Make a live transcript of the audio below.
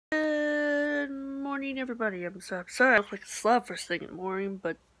morning, everybody. I'm sorry I look like a slob first thing in the morning,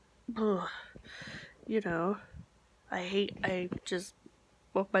 but, ugh, I just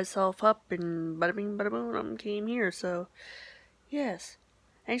woke myself up and bada bing, bada boom, came here, so, yes.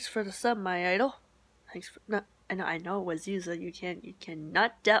 Thanks for the sub, my idol. Thanks for, no, I know it was you, so you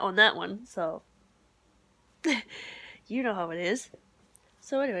cannot doubt on that one, so, you know how it is.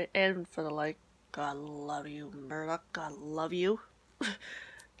 So anyway, and for the like, God love you, Murdoch, God love you.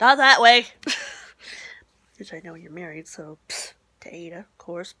 Not that way! Which I know you're married, so, to Ada, of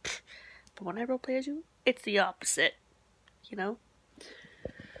course. But when I roleplay as you, it's the opposite. You know?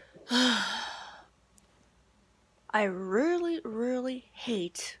 I really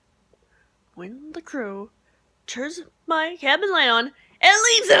hate when the crew turns my cabin light on and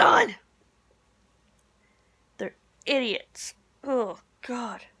leaves it on! They're idiots. Oh,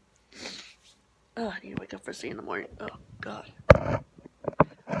 God. Oh, I need to wake up first thing in the morning. Oh, God.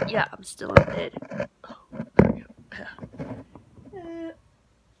 Yeah, I'm still in bed. Oh,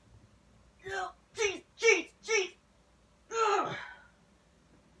 no, jeez. Ugh.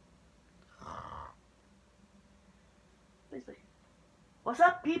 What's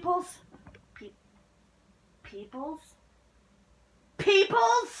up, peoples? Peoples?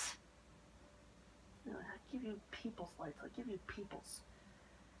 Peoples? No, I give you people's lights. I give you peoples.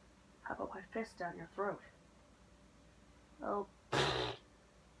 How about my fist down your throat? Oh.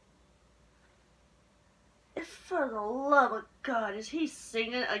 If for the love of God, is he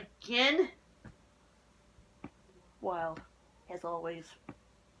singing again? Wild, as always.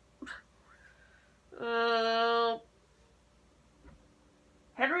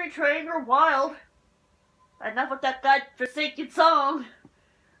 Henry Tranger, Wild. Enough with that godforsaken song.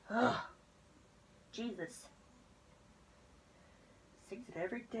 Ugh. Jesus. Sings it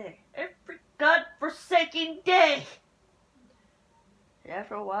every day. Every godforsaken day. And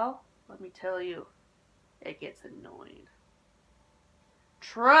after a while, let me tell you, it gets annoying.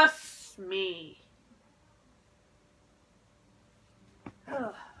 Trust me.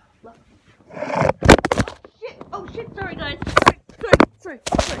 Oh shit, sorry guys. Sorry.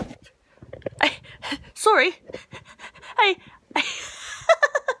 Sorry.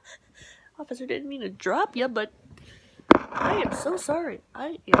 Officer didn't mean to drop you, but I am so sorry.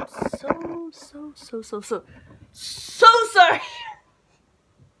 I am so sorry.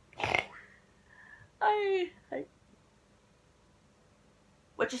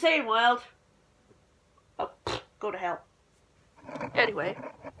 What you saying, Wild? Oh, go to hell. Anyway,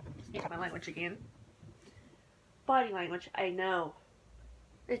 speak my language again. Body language, I know.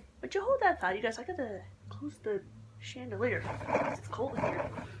 But you hold that thought, you guys. I gotta close the chandelier. It's cold in here.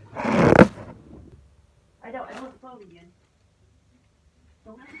 I know it's the phone again.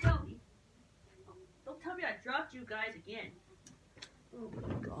 Don't have to tell me. Don't tell me I dropped you guys again. Oh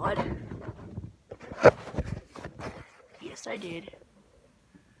my God. Yes, I did.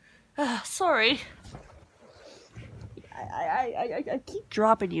 Sorry. I keep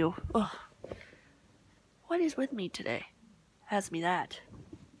dropping you. Ugh. What is with me today? Ask me that.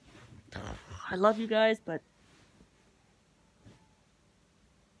 I love you guys, but...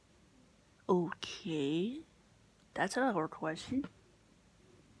 Okay. That's another question.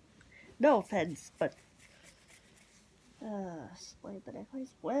 No offense, but... Slay the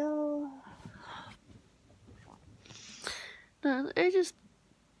necklace? Well... No, they just...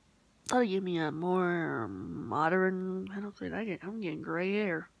 thought it'd give me a more modern... I don't think I'm getting gray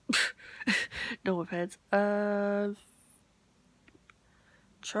hair. No offense.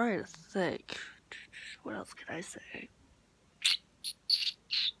 Try to think. What else can I say?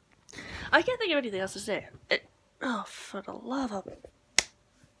 I can't think of anything else to say. Oh, for the love of...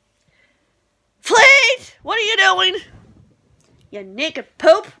 Fleet! What are you doing? You naked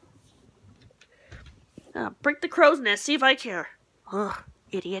pope! Break the crow's nest, see if I care. Ugh,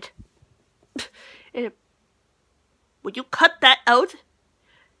 idiot. Would you cut that out?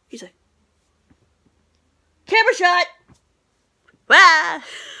 He's like... Camera shot! Ah!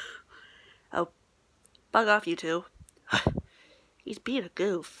 Oh, bug off, you two. He's being a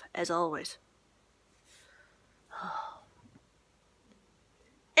goof, as always.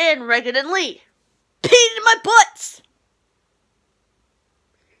 And Regan and Lee. Peed in my butts!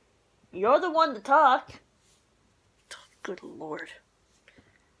 You're the one to talk. Good Lord.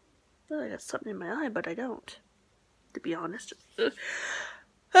 I thought I got something in my eye, but I don't. To be honest.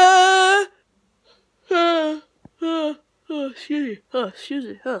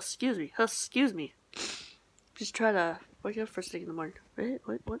 Excuse me. Just try to wake up first thing in the morning. Wait,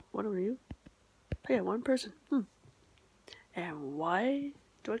 what are you? Oh yeah, one person. And why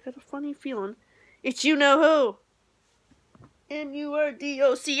do I got a funny feeling it's you know who?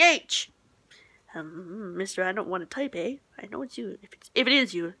 MURDOCH. Mister, I don't want to type, eh? I know it's you. If it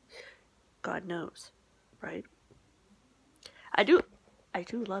is you, God knows, right? I do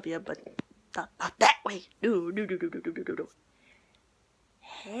love you, but not that way. No.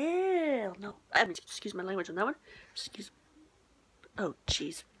 Hell no. I mean, excuse my language on that one. Oh,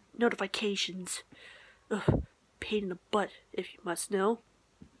 jeez. Notifications. Ugh. Pain in the butt, if you must know.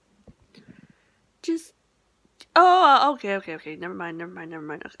 Just. Oh, okay. Never mind.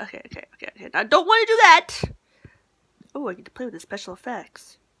 Okay. I don't want to do that. Oh, I get to play with the special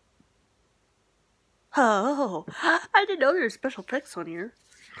effects. Oh, I didn't know there were special effects on here.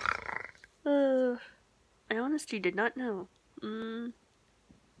 I honestly did not know.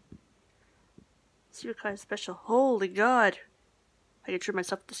 See what kind of special. Holy God. I can turn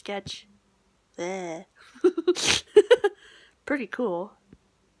myself to sketch. There. Pretty cool,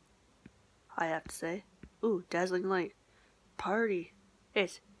 I have to say. Ooh, dazzling light. Party.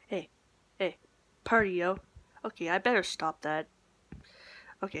 Hey, party, yo. Okay, I better stop that.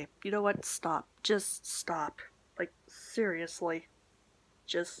 Okay, you know what? Stop. Just stop. Like, seriously.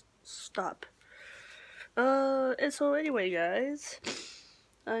 Just stop. And so anyway, guys,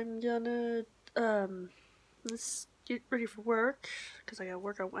 I'm gonna, let's get ready for work, because I gotta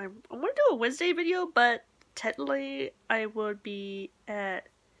work on, I want to do a Wednesday video, but technically, I would be at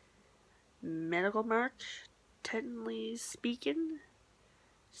Medical March, technically speaking,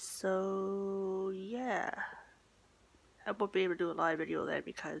 so, yeah, I won't be able to do a live video then,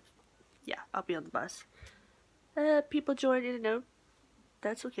 because, yeah, I'll be on the bus. People join in and out,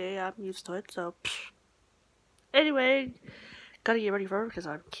 that's okay, I'm used to it, so, anyway, gotta get ready for it, because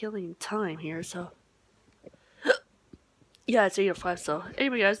I'm killing time here, so, yeah, it's 8:05, so,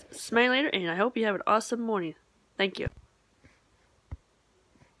 anyway guys, smile later, and I hope you have an awesome morning. Thank you.